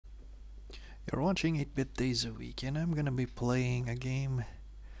You're watching 8-Bit Days a Week, and I'm gonna be playing a game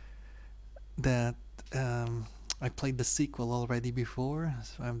that I played the sequel already before.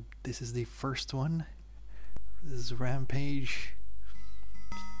 So this is the first one. This is Rampage,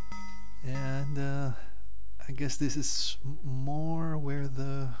 and I guess this is more where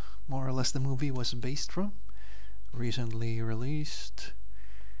more or less the movie was based from. Recently released,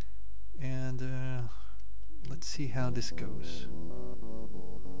 and let's see how this goes.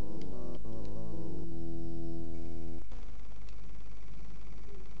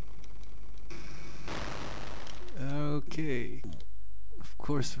 Okay, of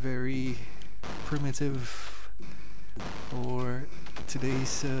course, very primitive for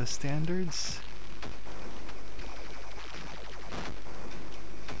today's standards.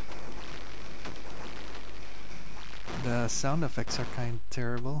 The sound effects are kind of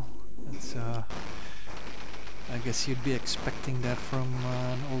terrible. It's I guess you'd be expecting that from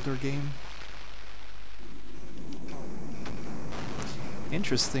an older game.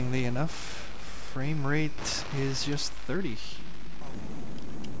 Interestingly enough, frame rate is just 30.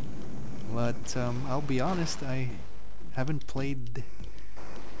 But I'll be honest, I haven't played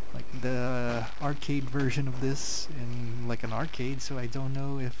like the arcade version of this in like an arcade, so I don't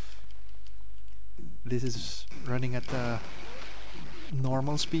know if this is running at the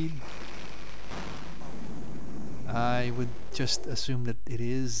normal speed. I would just assume that it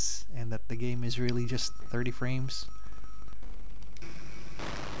is, and that the game is really just 30 frames.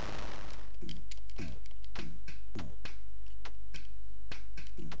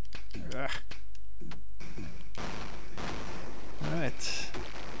 Alright.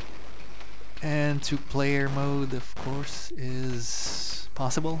 And two-player mode, of course, is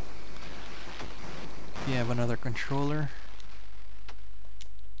possible if you have another controller.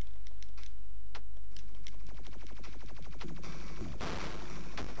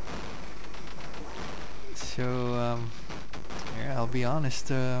 So, yeah, I'll be honest,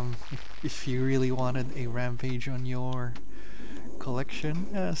 if you really wanted a Rampage on your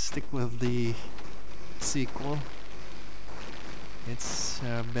collection, stick with the sequel. It's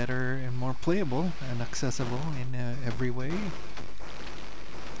better and more playable and accessible in every way.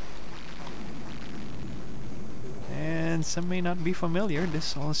 And some may not be familiar,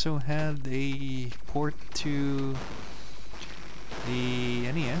 this also had a port to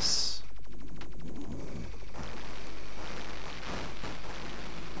the NES.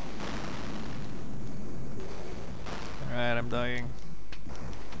 Alright, I'm dying.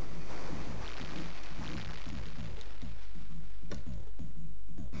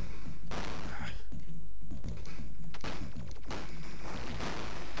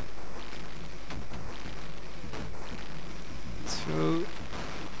 So,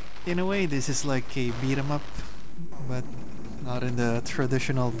 in a way, this is like a beat 'em up, but not in the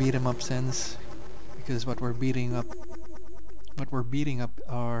traditional beat 'em up sense, because what we're beating up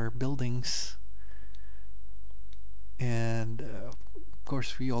are buildings, and of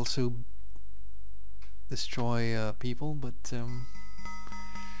course we also destroy people, but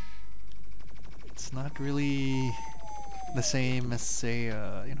it's not really the same as, say,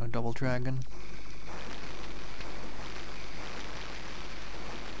 you know, Double Dragon.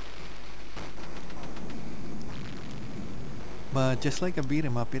 But just like a beat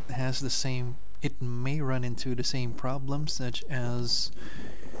 'em up, it has the same. It may run into the same problems, such as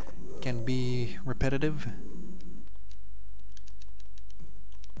can be repetitive.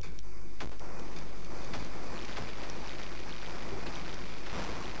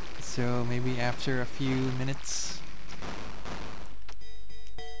 So maybe after a few minutes,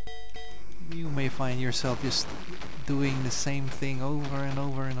 you may find yourself just doing the same thing over and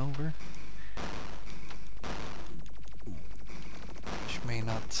over and over. May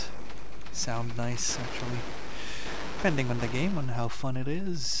not sound nice, actually, depending on the game, on how fun it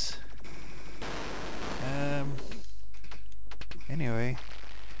is. Anyway,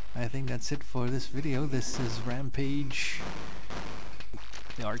 I think that's it for this video. This is Rampage,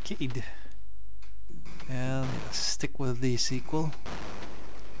 the arcade, and stick with the sequel,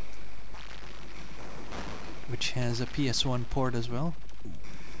 which has a PS1 port as well.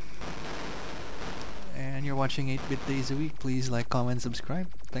 And you're watching 8-Bit Days a Week. Please like, comment, subscribe.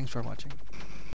 Thanks for watching.